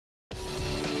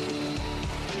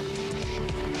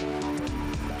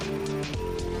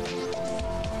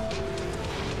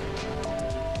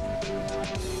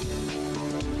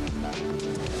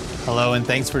Hello and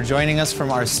thanks for joining us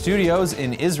from our studios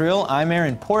in Israel. I'm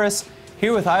Aaron Porras,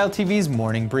 here with ILTV's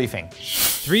Morning Briefing.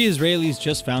 3 Israelis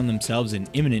just found themselves in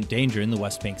imminent danger in the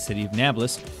West Bank city of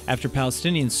Nablus after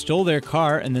Palestinians stole their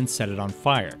car and then set it on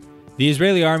fire. The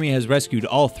Israeli army has rescued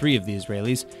all 3 of the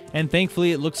Israelis, and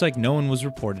thankfully it looks like no one was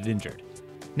reported injured.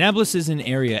 Nablus is in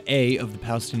Area A of the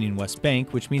Palestinian West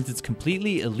Bank, which means it's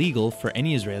completely illegal for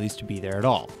any Israelis to be there at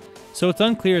all. So it's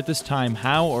unclear at this time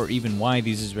how or even why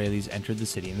these Israelis entered the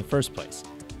city in the first place.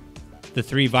 The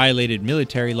 3 violated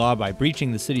military law by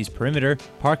breaching the city's perimeter,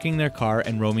 parking their car,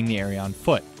 and roaming the area on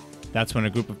foot. That's when a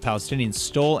group of Palestinians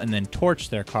stole and then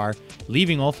torched their car,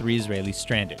 leaving all 3 Israelis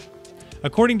stranded.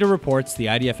 According to reports, the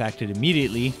IDF acted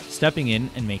immediately, stepping in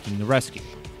and making the rescue.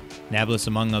 Nablus,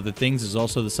 among other things, is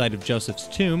also the site of Joseph's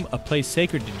tomb, a place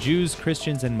sacred to Jews,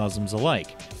 Christians, and Muslims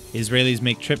alike. Israelis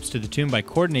make trips to the tomb by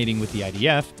coordinating with the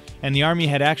IDF, and the army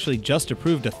had actually just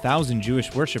approved 1,000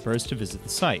 Jewish worshippers to visit the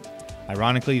site.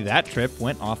 Ironically, that trip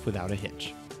went off without a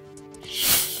hitch.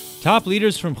 Top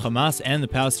leaders from Hamas and the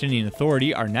Palestinian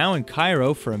Authority are now in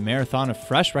Cairo for a marathon of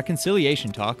fresh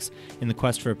reconciliation talks in the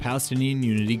quest for a Palestinian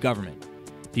unity government.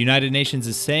 The United Nations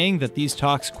is saying that these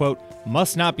talks, quote,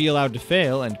 must not be allowed to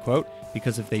fail, end quote,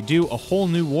 because if they do, a whole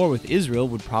new war with Israel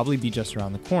would probably be just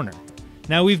around the corner.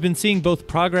 Now, we've been seeing both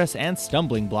progress and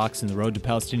stumbling blocks in the road to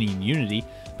Palestinian unity,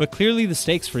 but clearly the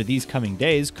stakes for these coming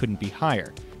days couldn't be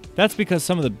higher. That's because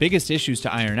some of the biggest issues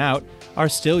to iron out are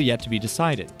still yet to be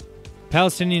decided.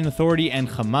 Palestinian Authority and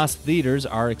Hamas leaders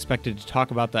are expected to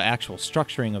talk about the actual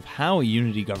structuring of how a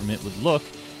unity government would look,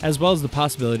 as well as the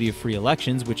possibility of free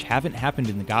elections, which haven't happened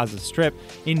in the Gaza Strip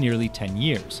in nearly 10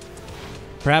 years.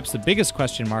 Perhaps the biggest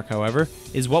question mark, however,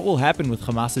 is what will happen with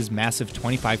Hamas's massive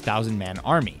 25,000-man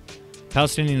army.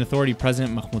 Palestinian Authority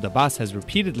President Mahmoud Abbas has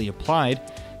repeatedly implied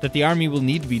that the army will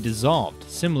need to be dissolved,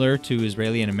 similar to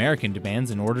Israeli and American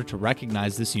demands in order to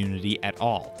recognize this unity at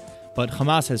all. But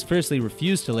Hamas has fiercely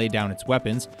refused to lay down its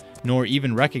weapons, nor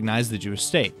even recognize the Jewish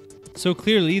state. So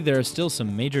clearly, there are still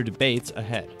some major debates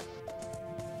ahead.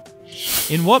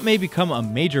 In what may become a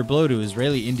major blow to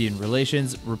Israeli-Indian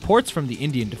relations, reports from the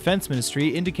Indian Defense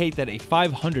Ministry indicate that a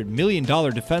 $500 million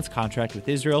defense contract with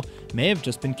Israel may have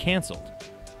just been cancelled.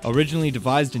 Originally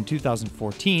devised in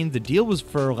 2014, the deal was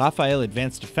for Rafael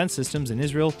Advanced Defense Systems in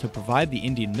Israel to provide the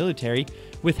Indian military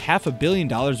with $500 million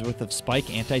worth of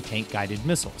Spike anti-tank guided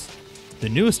missiles. The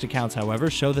newest accounts, however,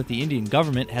 show that the Indian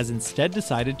government has instead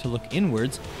decided to look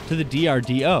inwards to the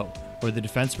DRDO, or the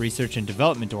Defense Research and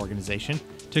Development Organization,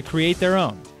 to create their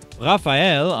own.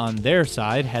 Rafael, on their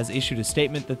side, has issued a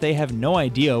statement that they have no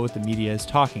idea what the media is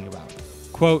talking about.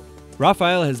 Quote,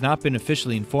 Rafael has not been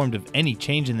officially informed of any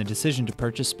change in the decision to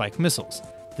purchase Spike missiles.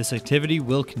 This activity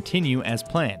will continue as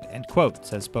planned, end quote,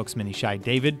 says spokesman Ishai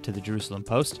David to the Jerusalem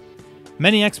Post.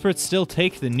 Many experts still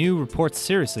take the new reports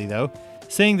seriously, though,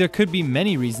 saying there could be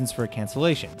many reasons for a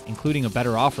cancellation, including a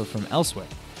better offer from elsewhere,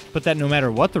 but that no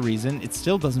matter what the reason, it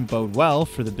still doesn't bode well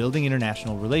for the building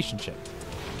international relationship.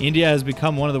 India has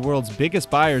become one of the world's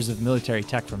biggest buyers of military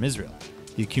tech from Israel.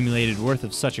 The accumulated worth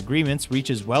of such agreements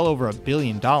reaches well over $1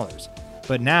 billion,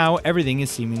 but now everything is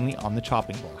seemingly on the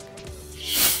chopping block.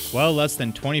 Well, less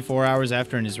than 24 hours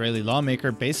after an Israeli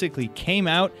lawmaker basically came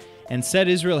out and said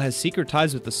Israel has secret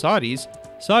ties with the Saudis,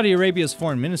 Saudi Arabia's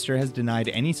foreign minister has denied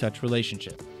any such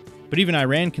relationship. But even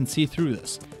Iran can see through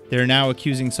this. They're now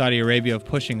accusing Saudi Arabia of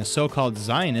pushing a so-called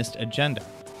Zionist agenda.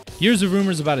 Years of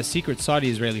rumors about a secret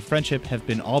Saudi-Israeli friendship have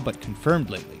been all but confirmed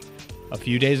lately. A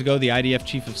few days ago, the IDF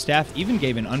chief of staff even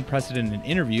gave an unprecedented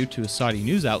interview to a Saudi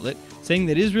news outlet, saying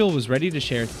that Israel was ready to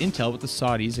share its intel with the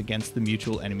Saudis against the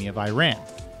mutual enemy of Iran.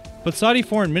 But Saudi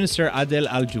Foreign Minister Adel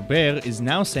al-Jubeir is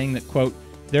now saying that, quote,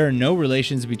 there are no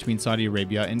relations between Saudi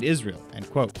Arabia and Israel, end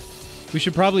quote. We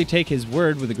should probably take his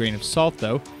word with a grain of salt,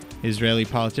 though. Israeli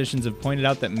politicians have pointed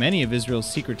out that many of Israel's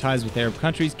secret ties with Arab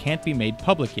countries can't be made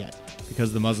public yet,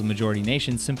 because the Muslim-majority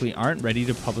nations simply aren't ready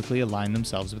to publicly align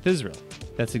themselves with Israel.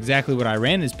 That's exactly what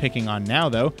Iran is picking on now,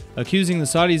 though, accusing the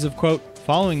Saudis of, quote,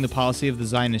 following the policy of the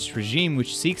Zionist regime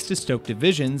which seeks to stoke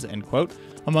divisions, end quote,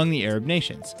 among the Arab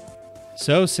nations.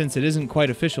 So, since it isn't quite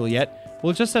official yet,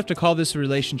 we'll just have to call this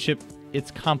relationship,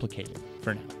 it's complicated,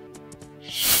 for now.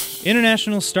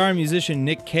 International star musician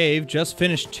Nick Cave just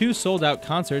finished 2 sold-out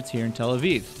concerts here in Tel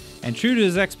Aviv, and true to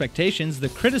his expectations, the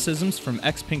criticisms from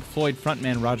ex-Pink Floyd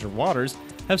frontman Roger Waters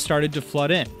have started to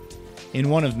flood in. In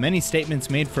one of many statements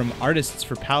made from Artists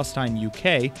for Palestine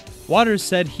UK, Waters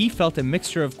said he felt a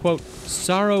mixture of, quote,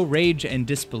 sorrow, rage, and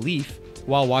disbelief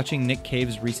while watching Nick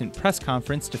Cave's recent press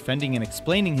conference defending and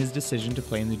explaining his decision to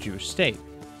play in the Jewish state.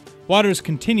 Waters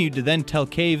continued to then tell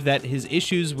Cave that his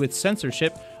issues with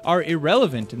censorship are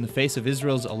irrelevant in the face of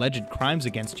Israel's alleged crimes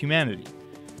against humanity.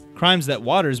 crimes that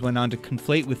Waters went on to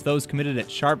conflate with those committed at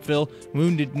Sharpeville,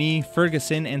 Wounded Knee,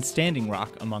 Ferguson, and Standing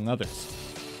Rock, among others.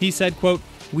 He said, quote,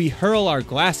 "We hurl our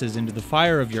glasses into the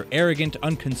fire of your arrogant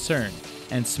unconcern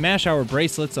and smash our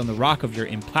bracelets on the rock of your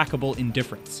implacable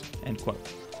indifference," end quote.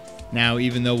 Now,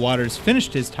 even though Waters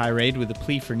finished his tirade with a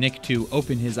plea for Nick to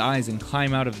open his eyes and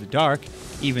climb out of the dark,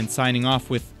 even signing off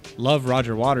with "Love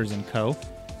Roger Waters and co.,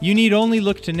 you need only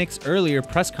look to Nick's earlier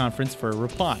press conference for a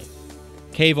reply.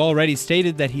 Cave already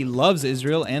stated that he loves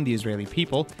Israel and the Israeli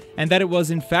people, and that it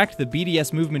was in fact the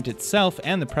BDS movement itself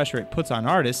and the pressure it puts on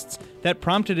artists that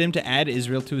prompted him to add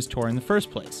Israel to his tour in the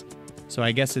first place. So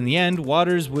I guess in the end,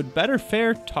 Waters would better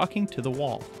fare talking to the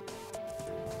wall.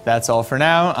 That's all for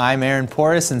now. I'm Aaron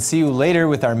Porras, and see you later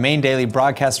with our main daily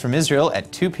broadcast from Israel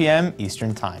at 2 p.m.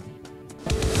 Eastern Time.